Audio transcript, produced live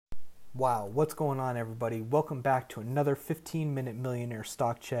Wow, what's going on, everybody? Welcome back to another 15-minute millionaire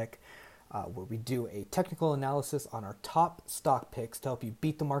stock check, where we do a technical analysis on our top stock picks to help you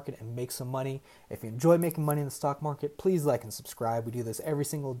beat the market and make some money. If you enjoy making money in the stock market, please like and subscribe. We do this every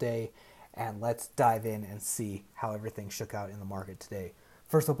single day, and let's dive in and see how everything shook out in the market today.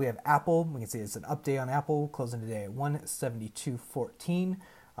 First up, we have Apple. We can see it's an update on Apple, closing today at 172.14.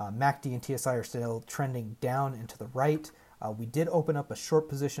 MACD and TSI are still trending down and to the right. We did open up a short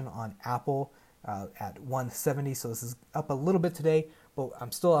position on Apple at 170, so this is up a little bit today, but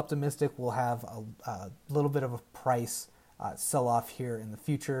I'm still optimistic we'll have a little bit of a price sell-off here in the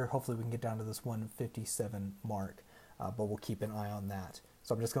future. Hopefully we can get down to this 157 mark, but we'll keep an eye on that.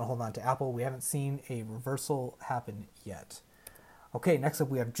 So I'm just going to hold on to Apple. We haven't seen a reversal happen yet. Okay, next up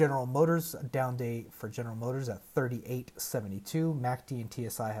we have General Motors, a down day for General Motors at 38.72. MACD and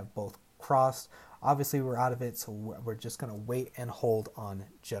TSI have both crossed. Obviously, we're out of it, so we're just going to wait and hold on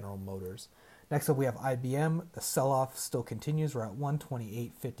General Motors. Next up, we have IBM. The sell-off still continues. We're at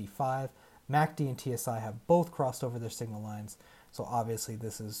 128.55. MACD and TSI have both crossed over their signal lines, so obviously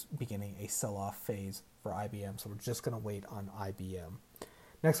this is beginning a sell-off phase for IBM, so we're just going to wait on IBM.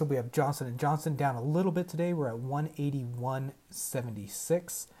 Next up, we have Johnson & Johnson down a little bit today. We're at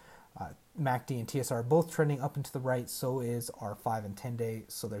 181.76. MACD and TSI are both trending up and to the right, so is our 5 and 10 day.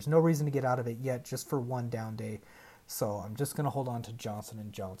 So there's no reason to get out of it yet, just for one down day. So I'm just going to hold on to Johnson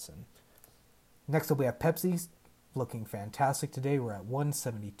 & Johnson. Next up, we have Pepsi looking fantastic today. We're at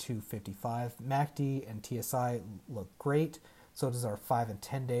 172.55. MACD and TSI look great. So does our 5 and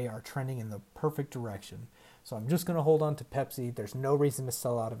 10 day, are trending in the perfect direction. So I'm just going to hold on to Pepsi. There's no reason to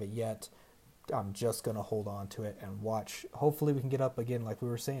sell out of it yet. I'm just going to hold on to it and watch. Hopefully we can get up again, like we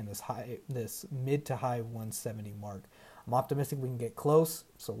were saying, this mid to high 170 mark. I'm optimistic we can get close,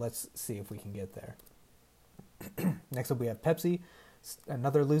 so let's see if we can get there. Next up, we have Pepsi.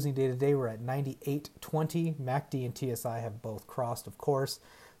 Another losing day today. We're at 98.20. MACD and TSI have both crossed, of course.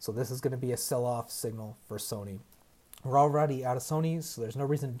 So this is going to be a sell-off signal for Sony. We're already out of Sony, so there's no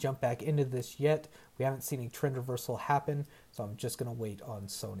reason to jump back into this yet. We haven't seen a trend reversal happen, so I'm just going to wait on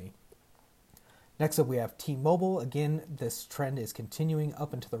Sony. Next up, we have T-Mobile. Again, this trend is continuing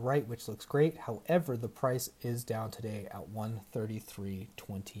up and to the right, which looks great. However, the price is down today at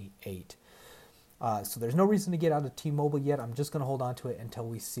 $133.28. So there's no reason to get out of T-Mobile yet. I'm just going to hold on to it until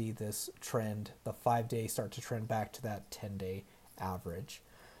we see this trend, the 5-day, start to trend back to that 10-day average.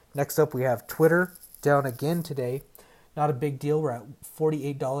 Next up, we have Twitter, down again today. Not a big deal. We're at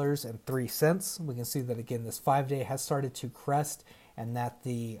 $48.03. We can see that, again, this 5-day has started to crest, and that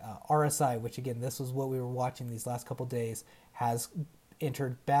the RSI, which, again, this was what we were watching these last couple days, has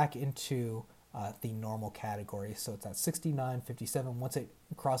entered back into the normal category. So it's at 69.57. Once it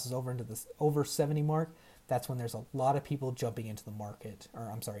crosses over into this over 70 mark, that's when there's a lot of people jumping into the market,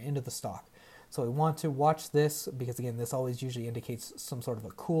 into the stock. So we want to watch this because, again, this always usually indicates some sort of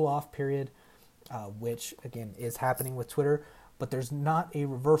a cool-off period, which, again, is happening with Twitter. But there's not a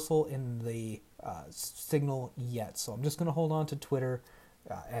reversal in the signal yet. So I'm just going to hold on to Twitter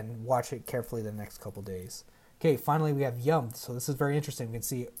and watch it carefully the next couple days. Okay, finally we have Yum. So this is very interesting. We can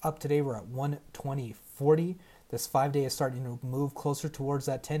see up today we're at 120.40. This 5-day is starting to move closer towards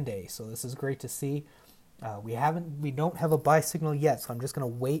that 10-day. So this is great to see. We don't have a buy signal yet, so I'm just going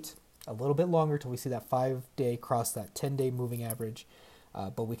to wait a little bit longer till we see that 5-day cross that 10-day moving average.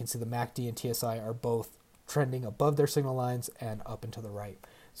 But we can see the MACD and TSI are both trending above their signal lines and up and to the right.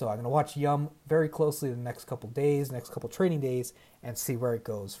 So I'm going to watch Yum very closely the next couple days, next couple trading days, and see where it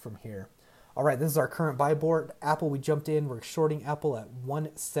goes from here. All right, this is our current buy board. Apple, we jumped in. We're shorting Apple at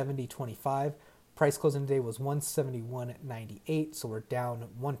 170.25. Price closing today was 171.98, so we're down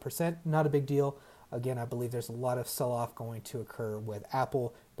 1%. Not a big deal. Again, I believe there's a lot of sell-off going to occur with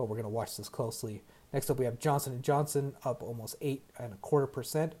Apple, but we're going to watch this closely. Next up, we have Johnson & Johnson up almost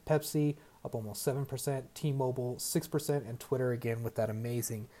 8.25%. Pepsi up almost 7%. T-Mobile 6%. And Twitter, again, with that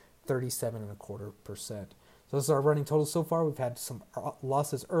amazing 37.25%. So this is our running total so far. We've had some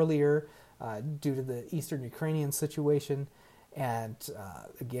losses earlier due to the Eastern Ukrainian situation. And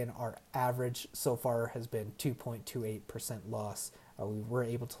again, our average so far has been 2.28% loss. We were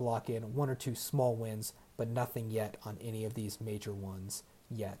able to lock in 1 or 2 small wins, but nothing yet on any of these major ones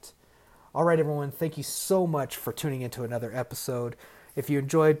yet. All right, everyone, thank you so much for tuning into another episode. If you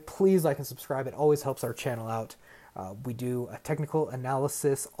enjoyed, please like and subscribe. It always helps our channel out. We do a technical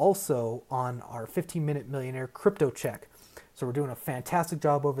analysis also on our 15-minute millionaire crypto check. So we're doing a fantastic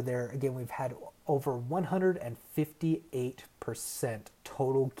job over there. Again, we've had over 158%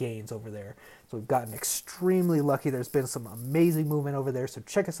 total gains over there. So we've gotten extremely lucky. There's been some amazing movement over there. So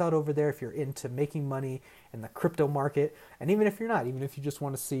check us out over there if you're into making money in the crypto market. And even if you're not, even if you just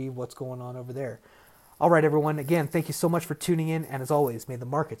want to see what's going on over there. All right, everyone. Again, thank you so much for tuning in. And as always, may the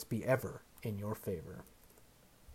markets be ever in your favor.